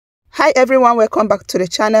Hi everyone, welcome back to the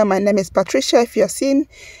channel. My name is Patricia. If you're seeing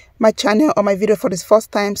my channel or my video for this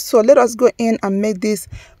first time, so let us go in and make this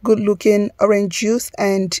good looking orange juice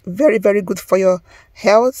and very good for your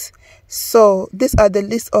health. So these are the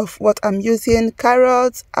list of what I'm using: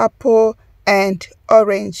 carrots, apple and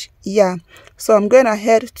orange. Yeah, so I'm going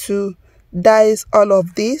ahead to dice all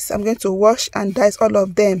of these. I'm going to wash and dice all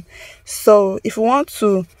of them. So if you want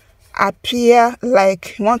to appear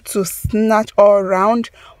like you want to snatch all around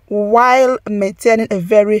while maintaining a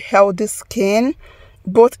very healthy skin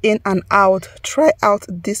both in and out, try out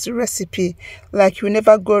this recipe. Like, you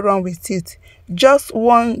never go wrong with it. Just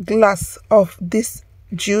 1 glass of this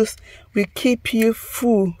juice will keep you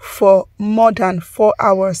full for more than 4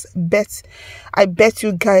 hours. I bet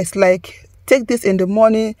you guys, like, take this in the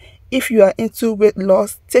morning. If you are into weight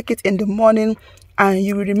loss, take it in the morning and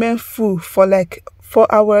you will remain full for like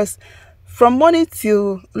 4 hours from morning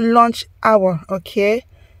till lunch hour. Okay,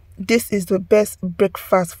 this is the best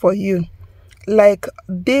breakfast for you. Like,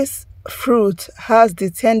 this fruit has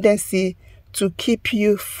the tendency to keep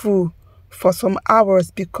you full for some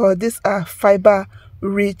hours because these are fiber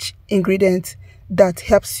rich ingredients that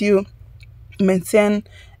helps you maintain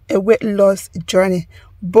a weight loss journey.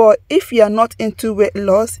 But if you are not into weight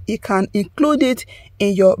loss, you can include it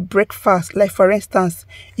in your breakfast. Like, for instance,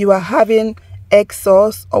 you are having egg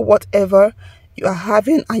sauce or whatever you are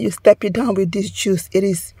having and you step it down with this juice. It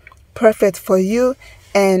is perfect for you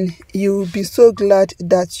and you'll be so glad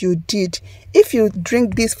that you did. If you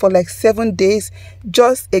drink this for like 7 days,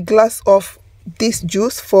 just a glass of this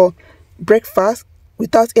juice for breakfast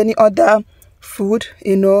without any other food,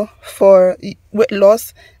 for weight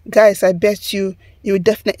loss, guys, I bet you will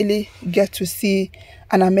definitely get to see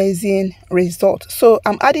an amazing result. So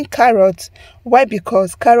I'm adding carrots. Why?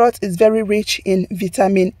 Because carrot is very rich in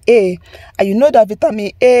vitamin A, and you know that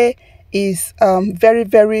vitamin A is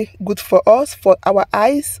very good for us, for our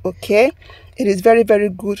eyes. Okay, it is very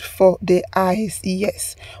good for the eyes.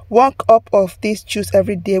 Yes, 1 cup of this juice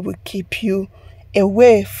every day will keep you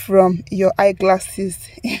away from your eyeglasses.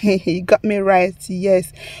 You got me right.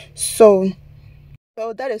 Yes, so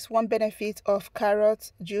that is one benefit of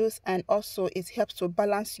carrot juice, and also it helps to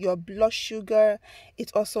balance your blood sugar.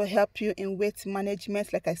 It also helps you in weight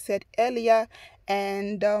management, like I said earlier.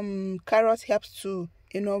 And carrot helps to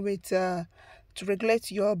to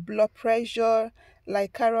regulate your blood pressure.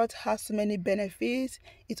 Like, carrot has so many benefits.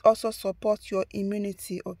 It also supports your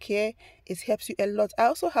immunity. Okay, it helps you a lot. I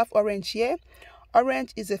also have orange here.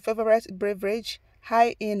 Orange is a favorite beverage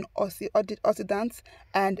high in antioxidants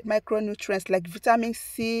and micronutrients like vitamin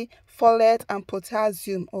C, folate and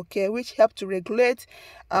potassium, okay, which help to regulate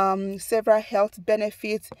several health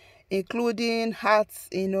benefits, including heart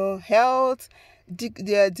health,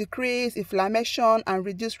 decrease inflammation and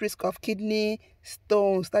reduce risk of kidney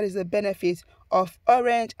stones. That is the benefit of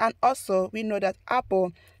orange. And also, we know that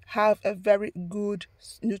apple have a very good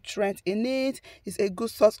nutrient in it. It's a good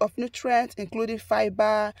source of nutrients, including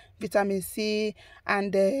fiber, vitamin C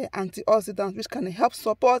and antioxidants, which can help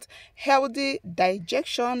support healthy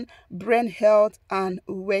digestion, brain health and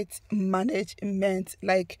weight management.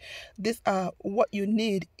 Like, these are what you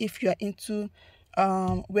need if you are into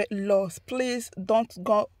weight loss. Please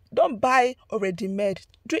don't buy already made.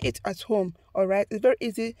 Do it at home. All right, it's very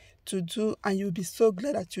easy to do and you'll be so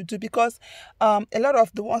glad that you do, because a lot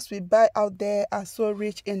of the ones we buy out there are so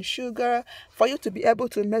rich in sugar. For you to be able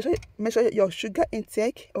to measure your sugar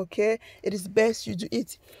intake, okay, it is best you do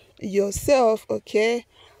it yourself. Okay,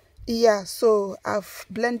 yeah, so I've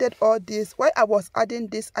blended all this. While I was adding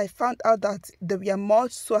this, I found out that they were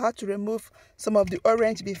much, so I had to remove some of the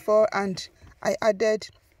orange before, and I added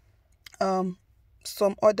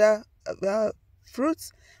some other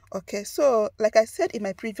fruits. Okay, so like I said in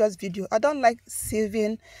my previous video, I don't like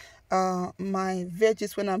sieving my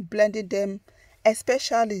veggies when I'm blending them,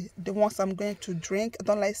 especially the ones I'm going to drink. I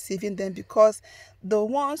don't like sieving them because the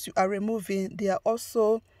ones you are removing, they are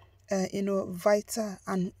also vital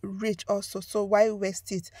and rich also, so why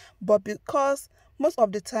waste it? But because most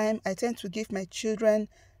of the time I tend to give my children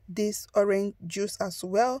this orange juice as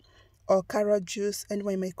well, or carrot juice,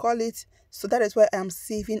 anyone may call it, so that is why I'm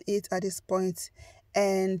sieving it at this point.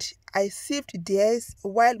 And I sieved theirs,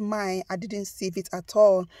 while mine I didn't sieve it at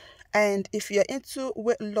all. And if you're into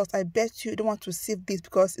weight loss, I bet you don't want to sieve this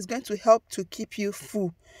because it's going to help to keep you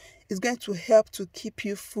full. It's going to help to keep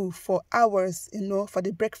you full for hours, for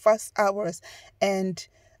the breakfast hours, and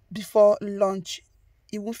before lunch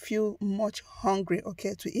you won't feel much hungry,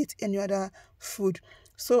 okay, to eat any other food.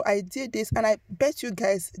 So I did this, and I bet you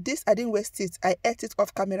guys, this I didn't waste it. I ate it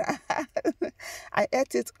off camera. I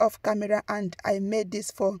ate it off camera and I made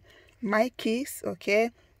this for my kids.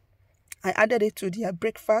 Okay, I added it to their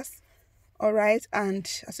breakfast. All right, and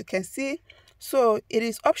as you can see, so it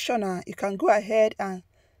is optional. You can go ahead and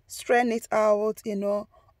strain it out,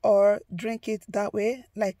 or drink it that way.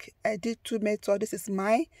 Like I did two methods. This is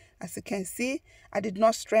mine. As you can see, I did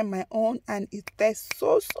not strain my own, and it tastes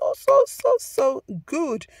so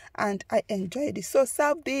good, and I enjoyed it. So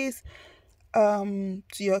serve this to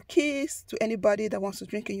your kids, to anybody that wants to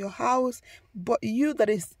drink in your house. But you that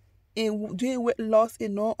is doing weight loss,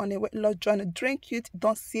 on a weight loss journey, drink it.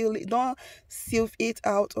 Don't seal it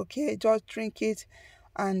out. Okay, just drink it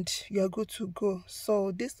and you're good to go.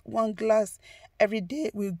 So this one glass every day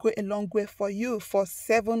will go a long way for you for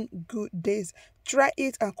 7 good days. Try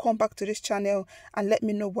it and come back to this channel and let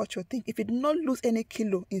me know what you think. If you do not lose any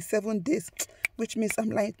kilo in 7 days, which means I'm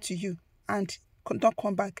lying to you, and don't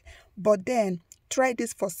come back. But then try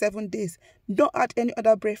this for 7 days. Don't add any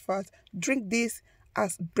other breakfast. Drink this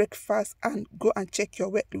as breakfast and go and check your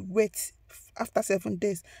weight after 7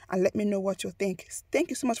 days and let me know what you think. Thank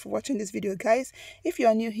you so much for watching this video, guys. If you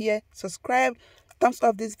are new here, subscribe, thumbs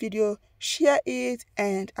up this video, share it,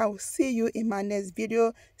 and I will see you in my next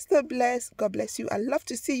video. Stay blessed. God bless you. I love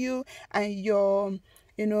to see you and your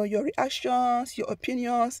your reactions, your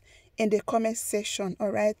opinions in the comment section.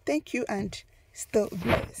 All right, thank you and stay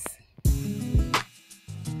blessed.